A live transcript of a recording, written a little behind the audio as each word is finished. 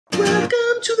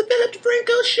to the Philip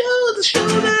DeFranco Show, the show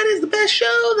that is the best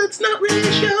show that's not really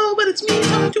a show, but it's me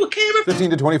talking to a camera.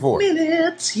 15 to 24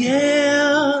 minutes,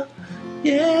 yeah.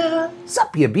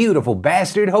 Sup, you beautiful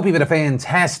bastard. Hope you've had a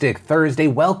fantastic Thursday.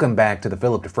 Welcome back to the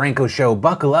Philip DeFranco Show.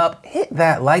 Buckle up, hit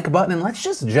that like button, and let's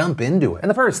just jump into it.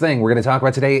 And the first thing we're going to talk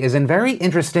about today is in very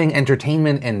interesting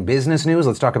entertainment and business news.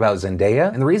 Let's talk about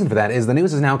Zendaya. And the reason for that is the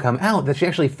news has now come out that she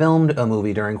actually filmed a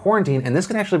movie during quarantine, and this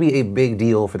could actually be a big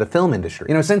deal for the film industry.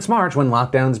 You know, since March, when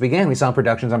lockdowns began, we saw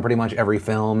productions on pretty much every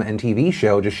film and TV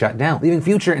show just shut down, leaving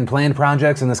future and planned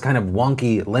projects in this kind of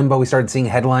wonky limbo. We started seeing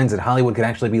headlines that Hollywood could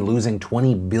actually be losing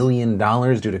 $20 billion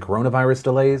due to coronavirus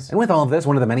delays. And with all of this,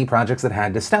 one of the many projects that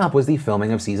had to stop was the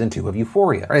filming of season 2 of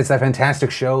Euphoria. Right, it's that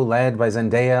fantastic show led by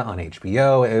Zendaya on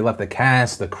HBO. It left the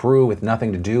cast, the crew with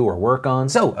nothing to do or work on.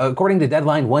 So, according to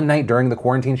Deadline, one night during the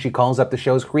quarantine, she calls up the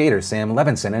show's creator, Sam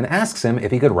Levinson, and asks him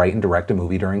if he could write and direct a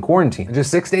movie during quarantine. And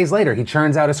just 6 days later, he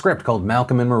churns out a script called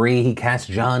Malcolm and Marie. He cast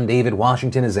John David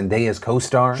Washington as Zendaya's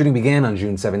co-star. Shooting began on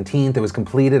June 17th. It was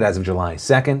completed as of July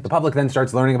 2nd. The public then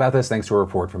starts learning about this thanks to a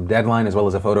report from Deadline, as well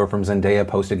as a photo from Zendaya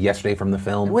posted yesterday from the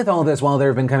film. And with all this, while there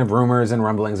have been kind of rumors and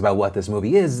rumblings about what this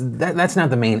movie is, that's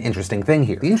not the main interesting thing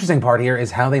here. The interesting part here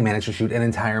is how they managed to shoot an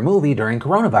entire movie during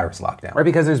coronavirus lockdown, right?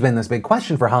 Because there's been this big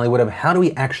question for Hollywood of how do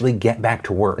we actually get back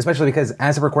to work? Especially because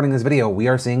as of recording this video, we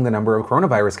are seeing the number of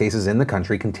coronavirus cases in the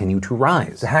country continue to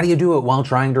rise. So how do you do it while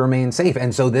trying to remain safe?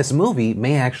 And so this movie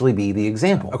may actually be the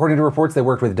example. According to reports, they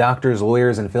worked with doctors,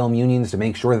 lawyers, and film unions to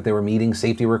make sure that they were meeting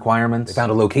safety requirements. They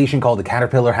found a location called the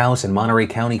Caterpillar House in Monterey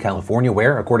County, California,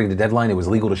 where, according to Deadline, it was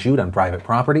legal to shoot on private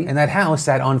property, and that house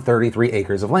sat on 33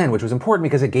 acres of land, which was important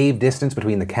because it gave distance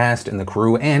between the cast and the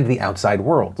crew and the outside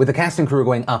world, with the cast and crew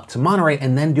going up to Monterey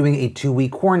and then doing a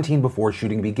 2-week quarantine before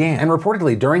shooting began. And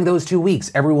reportedly, during those 2 weeks,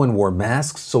 everyone wore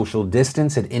masks, social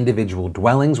distance, had individual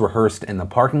dwellings, rehearsed in the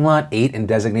parking lot, ate in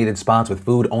designated spots with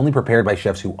food only prepared by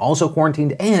chefs who also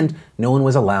quarantined, and no one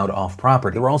was allowed off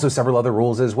property. There were also several other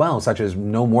rules as well, such as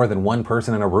no more than one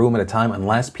person in a room at a time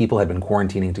unless people had been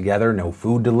quarantining together, no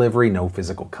food delivery, no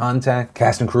physical contact.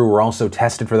 Cast and crew were also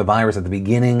tested for the virus at the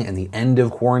beginning and the end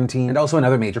of quarantine. And also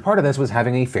another major part of this was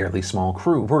having a fairly small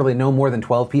crew. Reportedly, no more than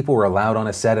 12 people were allowed on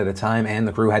a set at a time, and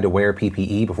the crew had to wear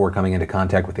PPE before coming into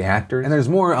contact with the actors. And there's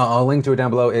more, I'll link to it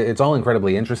down below. It's all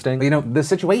incredibly interesting. But you know, the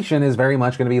situation is very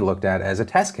much going to be looked at as a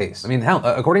test case. I mean, hell,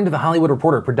 according to the Hollywood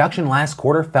Reporter, production last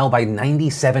quarter fell by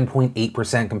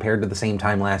 97.8% compared to the same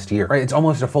time last year. Right, it's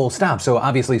almost a full stop, so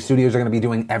obviously studios are going to be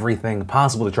doing everything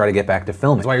possible to try to get back to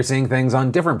filming. That's why you're seeing things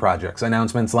on different projects.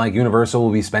 Announcements like Universal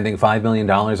will be spending $5 million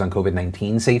on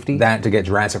COVID-19 safety, that to get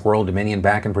Jurassic World Dominion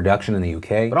back in production in the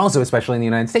UK. But also, especially in the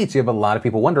United States, you have a lot of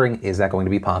people wondering, is that going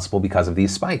to be possible because of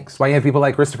these spikes? That's why you have people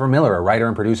like Christopher Miller, a writer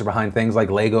and producer behind things like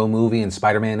Lego Movie and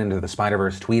Spider-Man Into the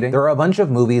Spider-Verse, tweeting, there are a bunch of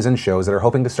movies and shows that are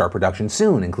hoping to start production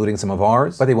soon, including some of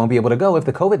ours, but they won't be able to go if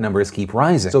the COVID numbers keep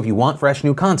rising. So if you want fresh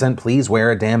new content, please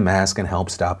wear a damn mask and help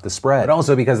stop the spread. But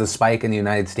also, because the spike in the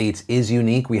United States is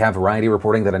unique, we have Variety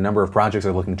reporting that a number of projects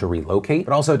are looking to relocate,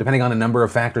 but also depending on a number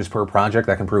of factors per project,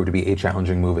 that can prove to be a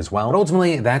challenging move as well. But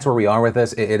ultimately, that's where we are with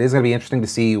this. It is going to be interesting to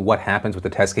see what happens with the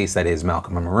test case that is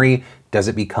Malcolm and Marie. Does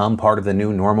it become part of the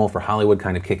new normal for Hollywood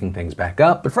kind of kicking things back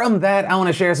up? But from that, I want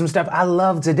to share some stuff I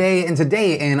love today, and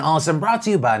today in Awesome brought to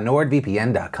you by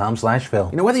NordVPN.com/Phil.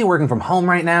 You know, whether you're working from home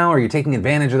right now or you're taking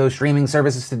advantage of those streaming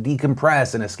services to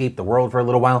decompress and escape the world for a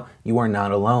little while, you are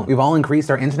not alone. We've all increased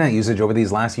our internet usage over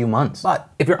these last few months. But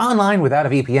if you're online without a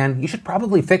VPN, you should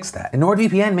probably fix that. And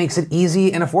NordVPN makes it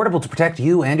easy and affordable to protect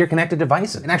you and your connected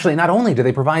devices. And actually, not only do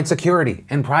they provide security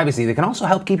and privacy, they can also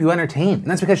help keep you entertained.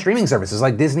 And that's because streaming services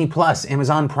like Disney Plus,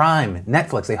 Amazon Prime,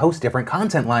 Netflix, they host different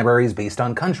content libraries based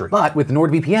on country. But with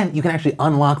NordVPN, you can actually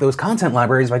unlock those content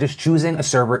libraries by just choosing a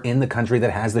server in the country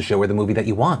that has the show or the movie that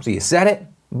you want. So you set it,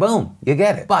 boom, you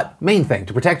get it. But main thing,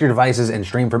 to protect your devices and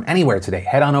stream from anywhere today,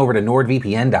 head on over to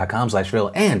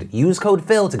NordVPN.com/Phil and use code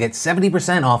Phil to get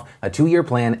 70% off a 2-year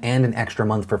plan and an extra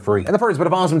month for free. And the first bit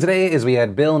of awesome today is we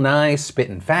had Bill Nye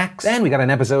spittin' facts. Then we got an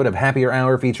episode of Happier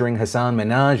Hour featuring Hassan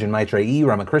Minhaj and Maitreyi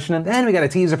Ramakrishnan. Then we got a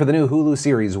teaser for the new Hulu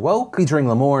series Woke, featuring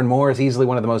Lamorne Morris, easily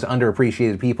one of the most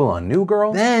underappreciated people on New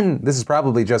Girl. Then, this is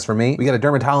probably just for me, we got a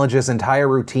dermatologist's entire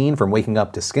routine from waking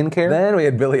up to skincare. Then we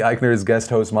had Billy Eichner's guest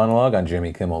host monologue on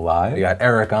Jimmy Kimmel Live. We got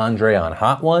Eric Andre on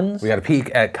Hot Ones. We got a peek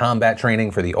at combat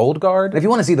training for the old guard. And if you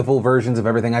want to see the full versions of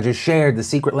everything I just shared, the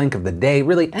secret link of the day,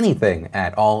 really anything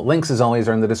at all, links as always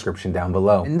are in the description down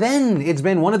below. And then it's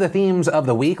been one of the themes of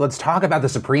the week. Let's talk about the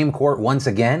Supreme Court once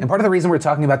again. And part of the reason we're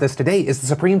talking about this today is the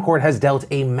Supreme Court has dealt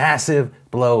a massive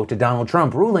blow to Donald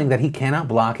Trump, ruling that he cannot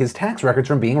block his tax records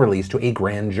from being released to a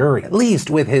grand jury, at least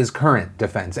with his current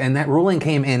defense. And that ruling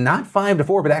came in not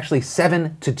 5-4, but actually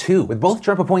 7-2, with both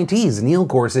Trump appointees, Neil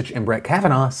Gorsuch and Brett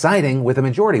Kavanaugh, siding with a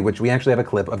majority, which we actually have a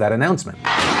clip of that announcement.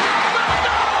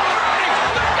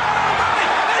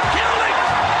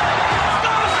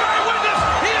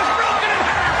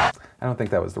 I don't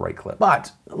think that was the right clip.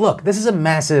 But look, this is a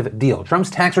massive deal. Trump's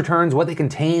tax returns, what they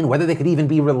contain, whether they could even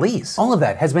be released. All of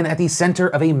that has been at the center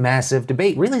of a massive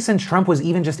debate, really since Trump was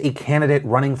even just a candidate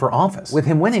running for office. With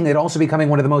him winning, it also becoming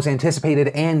one of the most anticipated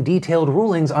and detailed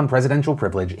rulings on presidential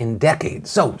privilege in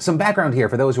decades. So, some background here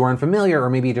for those who are unfamiliar or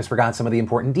maybe you just forgot some of the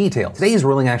important details. Today's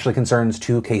ruling actually concerns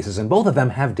two cases, and both of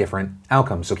them have different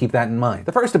outcomes, so keep that in mind.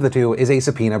 The first of the two is a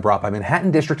subpoena brought by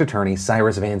Manhattan District Attorney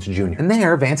Cyrus Vance Jr. And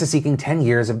there, Vance is seeking 10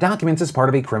 years of documents as part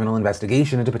of a criminal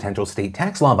investigation into potential state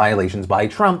tax law violations by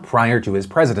Trump prior to his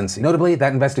presidency. Notably,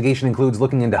 that investigation includes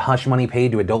looking into hush money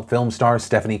paid to adult film star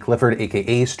Stephanie Clifford,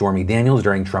 aka Stormy Daniels,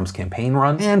 during Trump's campaign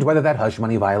run, and whether that hush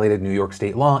money violated New York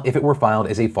state law if it were filed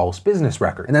as a false business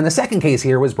record. And then the second case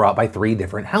here was brought by 3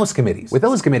 different House committees, with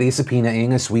those committees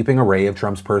subpoenaing a sweeping array of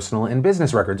Trump's personal and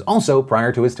business records, also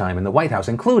prior to his time in the White House,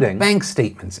 including bank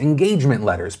statements, engagement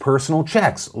letters, personal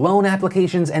checks, loan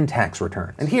applications, and tax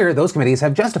returns. And here, those committees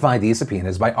have justified these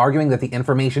subpoenas by arguing that the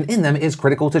information in them is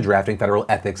critical to drafting federal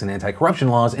ethics and anti-corruption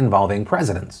laws involving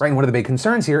presidents. Right, and one of the big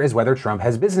concerns here is whether Trump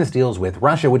has business deals with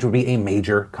Russia, which would be a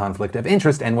major conflict of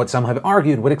interest and what some have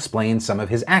argued would explain some of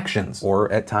his actions,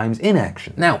 or at times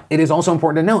inaction. Now, it is also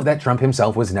important to note that Trump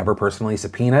himself was never personally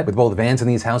subpoenaed, with both Vance and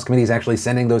these House committees actually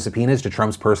sending those subpoenas to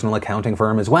Trump's personal accounting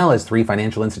firm, as well as 3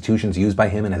 financial institutions used by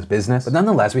him in his business. But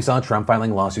nonetheless, we saw Trump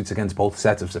filing lawsuits against both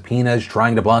sets of subpoenas,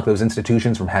 trying to block those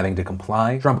institutions from having to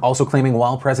comply. Trump also claiming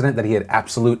while president that he had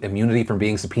absolute immunity from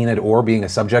being subpoenaed or being a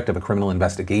subject of a criminal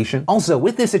investigation. Also,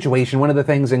 with this situation, one of the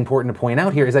things important to point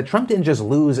out here is that Trump didn't just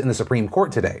lose in the Supreme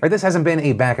Court today. Right, this hasn't been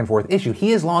a back and forth issue.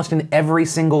 He has lost in every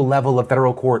single level of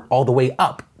federal court all the way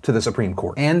up to the Supreme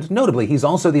Court. And notably, he's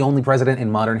also the only president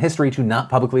in modern history to not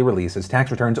publicly release his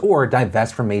tax returns or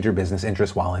divest from major business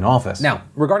interests while in office. Now,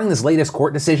 regarding this latest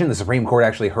court decision, the Supreme Court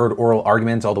actually heard oral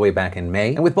arguments all the way back in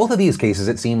May, and with both of these cases,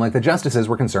 it seemed like the justices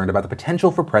were concerned about the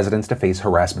potential for presidents to face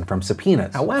harassment from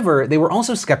subpoenas. However, they were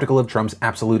also skeptical of Trump's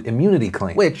absolute immunity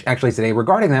claim, which actually today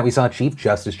regarding that, we saw Chief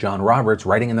Justice John Roberts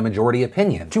writing in the majority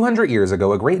opinion. 200 years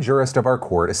ago, a great jurist of our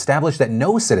court established that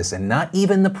no citizen, not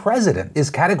even the president,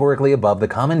 is categorically above the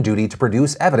common duty to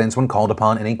produce evidence when called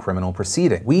upon in a criminal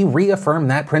proceeding. We reaffirm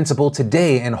that principle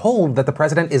today and hold that the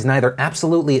president is neither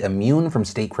absolutely immune from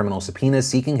state criminal subpoenas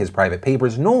seeking his private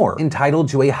papers, nor entitled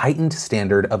to a heightened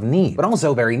standard of need. But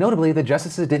also, very notably, the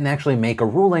justices didn't actually make a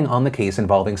ruling on the case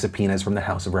involving subpoenas from the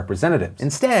House of Representatives.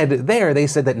 Instead, there they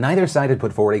said that neither side had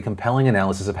put forward a compelling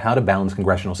analysis of how to balance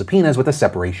congressional subpoenas with the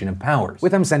separation of powers,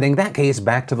 with them sending that case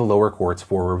back to the lower courts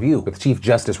for review. With Chief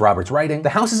Justice Roberts writing,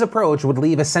 the House's approach would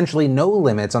leave essentially no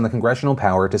limits on the congressional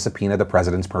power to subpoena the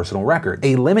president's personal record.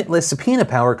 A limitless subpoena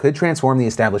power could transform the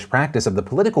established practice of the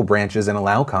political branches and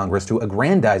allow Congress to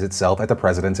aggrandize itself at the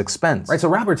president's expense. Right, so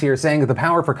Roberts here is saying that the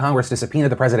power for Congress to subpoena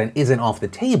the president isn't off the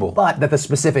table, but that the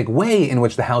specific way in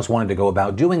which the House wanted to go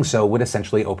about doing so would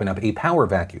essentially open up a power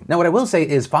vacuum. Now, what I will say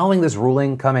is, following this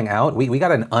ruling coming out, we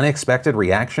got an unexpected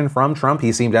reaction from Trump.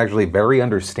 He seemed actually very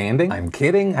understanding. I'm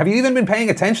kidding. Have you even been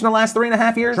paying attention the last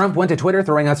 3.5 years? Trump went to Twitter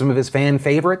throwing out some of his fan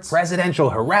favorites. Presidential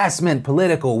harassment,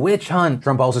 political witch hunt.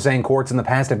 Trump also saying courts in the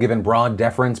past have given broad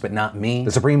deference, but not me.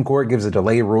 The Supreme Court gives a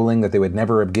delay ruling that they would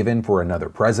never have given for another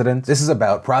president. This is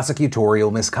about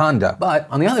prosecutorial misconduct. But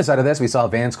on the other side of this, we saw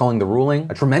Vance calling the ruling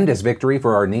a tremendous victory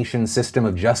for our nation's system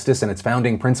of justice and its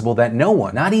founding principle that no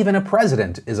one, not even a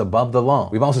president, is above the law.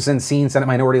 We've also since seen Senate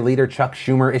Minority Leader Chuck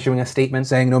Schumer issuing a statement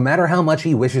saying no matter how much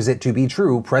he wishes it to be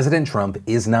true, President Trump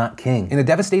is not king. In a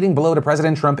devastating blow to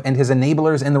President Trump and his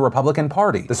enablers in the Republican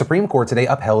Party, the Supreme Court today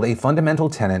upheld a fundamental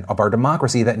tenet of our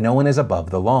democracy that no one is above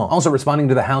the law. Also responding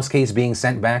to the House case being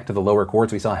sent back to the lower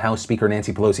courts, we saw House Speaker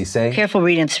Nancy Pelosi say, "Careful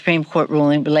reading of the Supreme Court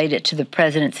ruling related to the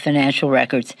president's financial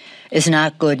records is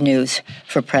not good news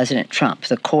for President Trump.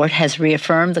 The court has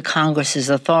reaffirmed the Congress's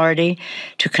authority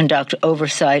to conduct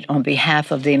oversight on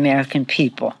behalf of the American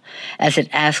people as it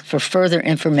asks for further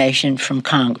information from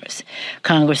Congress.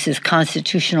 Congress's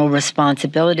constitutional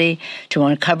responsibility to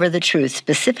uncover the truth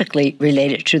specifically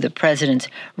related to the president's president's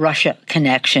Russia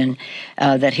connection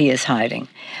that he is hiding.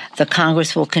 The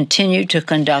Congress will continue to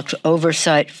conduct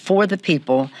oversight for the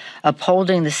people,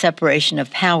 upholding the separation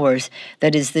of powers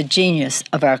that is the genius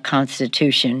of our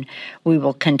Constitution. We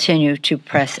will continue to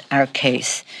press our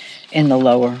case in the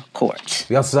lower courts.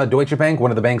 We also saw Deutsche Bank,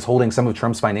 one of the banks holding some of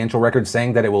Trump's financial records,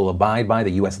 saying that it will abide by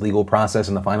the U.S. legal process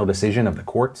and the final decision of the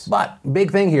courts. But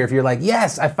big thing here, if you're like,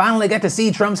 yes, I finally get to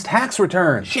see Trump's tax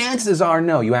return, chances are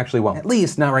no, you actually won't. At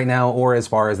least not right now or as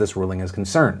far as this ruling is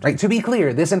concerned. Right? To be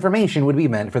clear, this information would be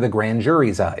meant for the grand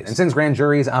jury's eyes. And since grand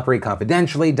juries operate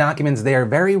confidentially, documents there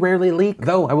very rarely leak.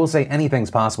 Though I will say anything's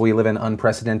possible. We live in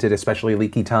unprecedented, especially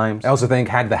leaky times. I also think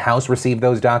had the House received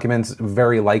those documents,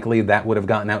 very likely that would have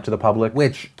gotten out to the public,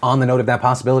 which, on the note of that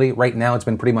possibility, right now it's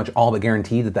been pretty much all but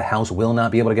guaranteed that the House will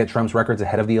not be able to get Trump's records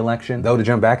ahead of the election. Though, to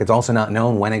jump back, it's also not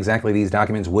known when exactly these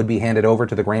documents would be handed over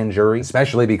to the grand jury,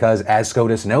 especially because, as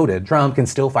SCOTUS noted, Trump can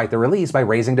still fight the release by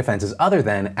raising defenses other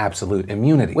than absolute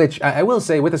immunity. Which, I will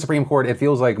say, with the Supreme Court, it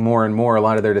feels like more and more a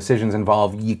lot of their decisions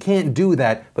involve, you can't do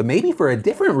that, but maybe for a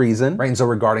different reason, right? And so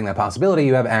regarding that possibility,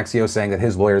 you have Axios saying that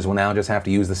his lawyers will now just have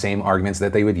to use the same arguments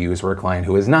that they would use for a client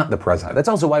who is not the president. That's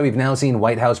also why we've now seen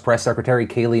White House Press Secretary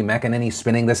Kayleigh McEnany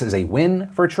spinning this as a win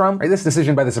for Trump. Right, this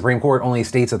decision by the Supreme Court only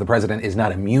states that the president is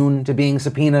not immune to being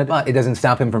subpoenaed, but it doesn't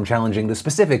stop him from challenging the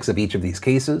specifics of each of these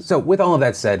cases. So with all of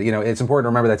that said, it's important to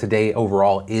remember that today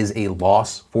overall is a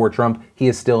loss for Trump. He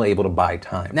is still able to buy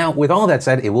time. Now, with all of that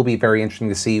said, it will be very interesting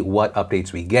to see what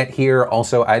updates we get here.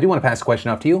 Also, I do want to pass a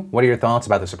question off to you. What are your thoughts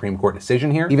about the Supreme Court decision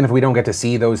here? Even if we don't get to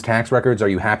see those tax records, are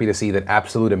you happy to see that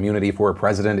absolute immunity for a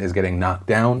president is getting knocked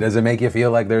down? Does it make you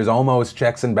feel like there's almost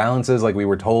checks and balances like we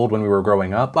were told when we were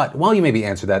growing up? But while you maybe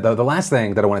answer that, though, the last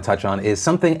thing that I want to touch on is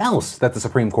something else that the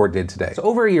Supreme Court did today. So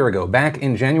over a year ago, back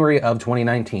in January of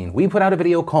 2019, we put out a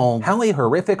video called How a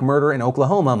Horrific Murder in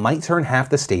Oklahoma Might Turn Half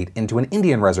the State into an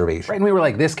Indian Reservation. Right? And we were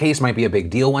like, this case might be a big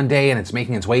deal one day and it's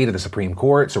making its way to the Supreme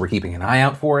Court, so we're keeping an eye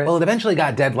out for it. Well, it eventually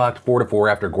got deadlocked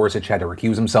 4-4 after Gorsuch had to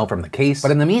recuse himself from the case.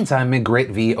 But in the meantime, McGritt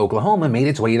v. Oklahoma made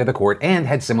its way to the court and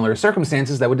had similar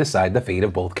circumstances that would decide the fate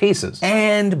of both cases.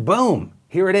 And boom!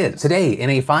 Here it is. Today, in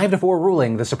a 5-4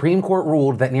 ruling, the Supreme Court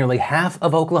ruled that nearly half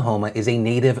of Oklahoma is a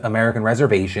Native American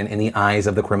reservation in the eyes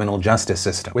of the criminal justice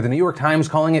system, with the New York Times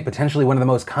calling it potentially one of the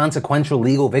most consequential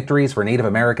legal victories for Native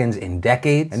Americans in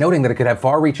decades, and noting that it could have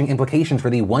far-reaching implications for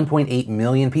the 1.8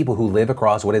 million people who live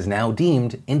across what is now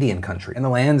deemed Indian country. And the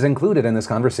lands included in this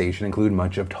conversation include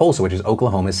much of Tulsa, which is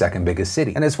Oklahoma's second biggest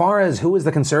city. And as far as who was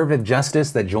the conservative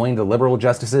justice that joined the liberal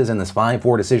justices in this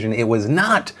 5-4 decision, it was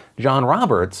not John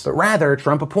Roberts, but rather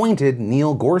Trump appointed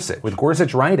Neil Gorsuch, with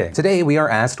Gorsuch writing, "Today we are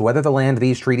asked whether the land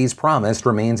these treaties promised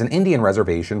remains an Indian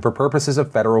reservation for purposes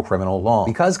of federal criminal law.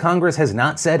 Because Congress has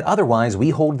not said otherwise, we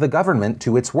hold the government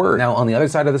to its word." Now, on the other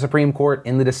side of the Supreme Court,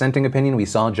 in the dissenting opinion, we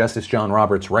saw Justice John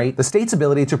Roberts write, "The state's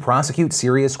ability to prosecute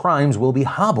serious crimes will be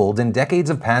hobbled and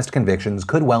decades of past convictions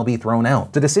could well be thrown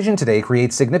out. The decision today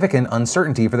creates significant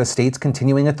uncertainty for the state's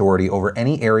continuing authority over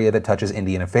any area that touches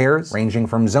Indian affairs, ranging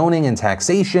from zoning and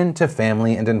taxation to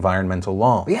family and environmental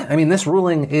law." But yeah, I mean, this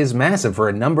ruling is massive for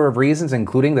a number of reasons,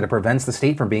 including that it prevents the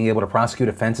state from being able to prosecute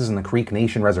offenses in the Creek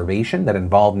Nation Reservation that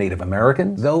involve Native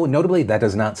Americans, though notably that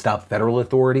does not stop federal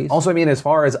authorities. Also, I mean, as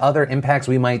far as other impacts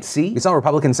we might see, we saw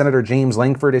Republican Senator James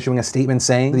Lankford issuing a statement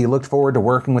saying that he looked forward to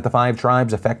working with the 5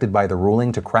 tribes affected by the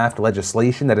ruling to craft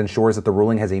legislation that ensures that the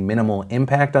ruling has a minimal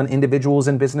impact on individuals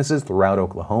and businesses throughout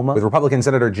Oklahoma, with Republican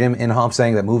Senator Jim Inhofe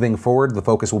saying that moving forward, the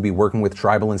focus will be working with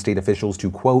tribal and state officials to,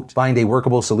 quote, find a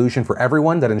workable solution for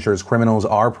everyone that ensures criminals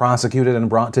are prosecuted and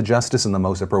brought to justice in the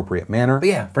most appropriate manner. But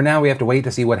yeah, for now we have to wait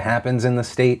to see what happens in the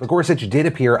state. But Gorsuch did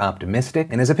appear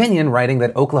optimistic in his opinion, writing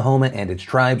that Oklahoma and its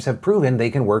tribes have proven they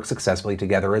can work successfully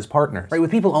together as partners. Right, with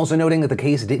people also noting that the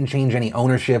case didn't change any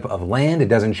ownership of land, it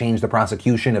doesn't change the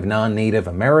prosecution of non-Native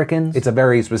Americans. It's a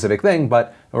very specific thing,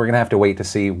 but we're gonna have to wait to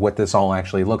see what this all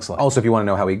actually looks like. Also, if you want to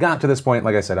know how we got to this point,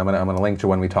 like I said, I'm gonna link to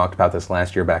when we talked about this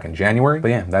last year back in January.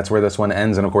 But yeah, that's where this one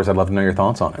ends, and of course I'd love to know your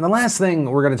thoughts on it. And the last thing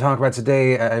we're going to talk about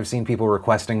today, I've seen people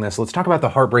requesting this. Let's talk about the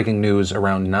heartbreaking news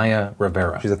around Naya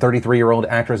Rivera. She's a 33-year-old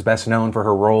actress best known for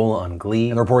her role on Glee.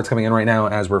 And the reports coming in right now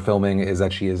as we're filming is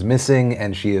that she is missing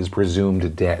and she is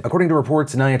presumed dead. According to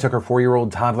reports, Naya took her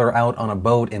 4-year-old toddler out on a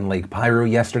boat in Lake Piru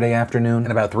yesterday afternoon.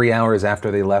 And about 3 hours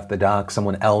after they left the dock,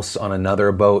 someone else on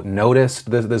another boat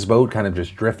noticed this boat kind of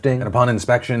just drifting. And upon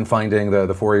inspection, finding the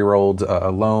 4-year-old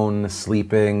alone,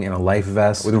 sleeping in a life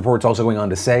vest, with reports also going on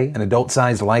to say an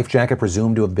adult-sized life jacket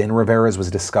presumed to have been Rivera's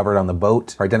was discovered on the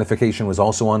boat. Her identification was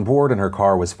also on board and her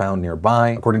car was found nearby.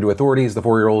 According to authorities, the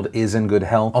 4-year-old is in good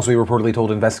health. Also, he reportedly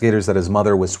told investigators that his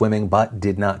mother was swimming but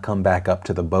did not come back up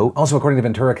to the boat. Also, according to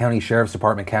Ventura County Sheriff's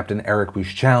Department Captain Eric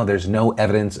Buschchow, there's no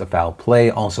evidence of foul play,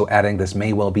 also adding this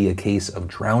may well be a case of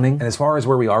drowning. And as far as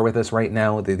where we are with this right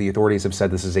now, the authorities have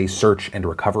said this is a search and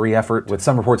recovery effort, with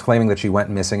some reports claiming that she went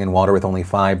missing in water with only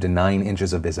 5 to 9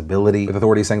 inches of visibility, with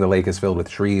authorities saying the lake is filled with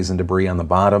trees and debris on the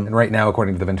bottom. And right now,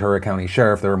 according to the Ventura County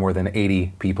Sheriff, there are more than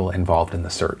 80 people involved in the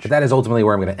search. But that is ultimately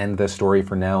where I'm going to end this story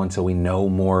for now until we know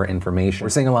more information. We're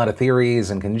seeing a lot of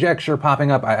theories and conjecture popping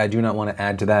up. I do not want to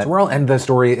add to that. So where I'll end this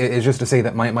story is just to say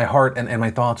that my heart and my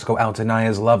thoughts go out to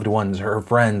Naya's loved ones, her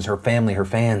friends, her family, her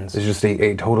fans. It's just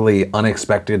a totally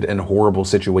unexpected and horrible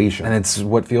situation. And it's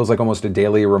what feels like almost a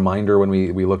daily reminder when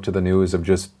we look to the news of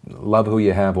just love who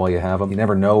you have while you have them. You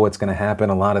never know what's going to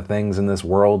happen. A lot of things in this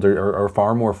world are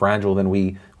far more fragile than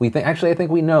we think. Actually, I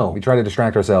think we know. We try to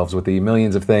distract ourselves with the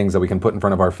millions of things that we can put in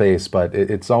front of our face, but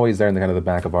it's always there in the kind of the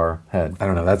back of our head. I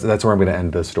don't know. That's where I'm going to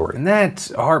end this story. And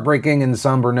that heartbreaking and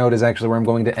somber note is actually where I'm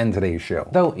going to end today's show.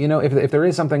 Though, you know, if there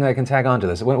is something I can tag on to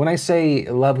this, when I say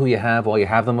love who you have while you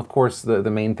have them, of course, the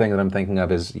main thing that I'm thinking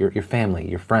of is your family,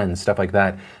 your friends, stuff like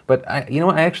that. But you know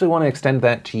what? I actually want to extend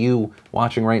that to you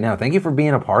watching right now. Thank you for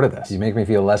being a part of this. You make me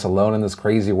feel less alone in this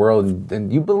crazy world,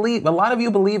 and you believe, a lot of you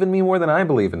believe in me more than I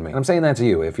believe in me. And I'm saying that to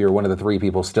you if you're one of the 3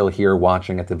 people still here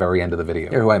watching at the very end of the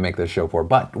video. You're who I make this show for.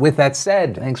 But with that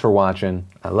said, thanks for watching.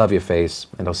 I love your face,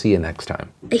 and I'll see you next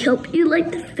time. I hope you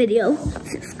liked this video.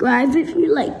 Subscribe if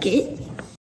you like it.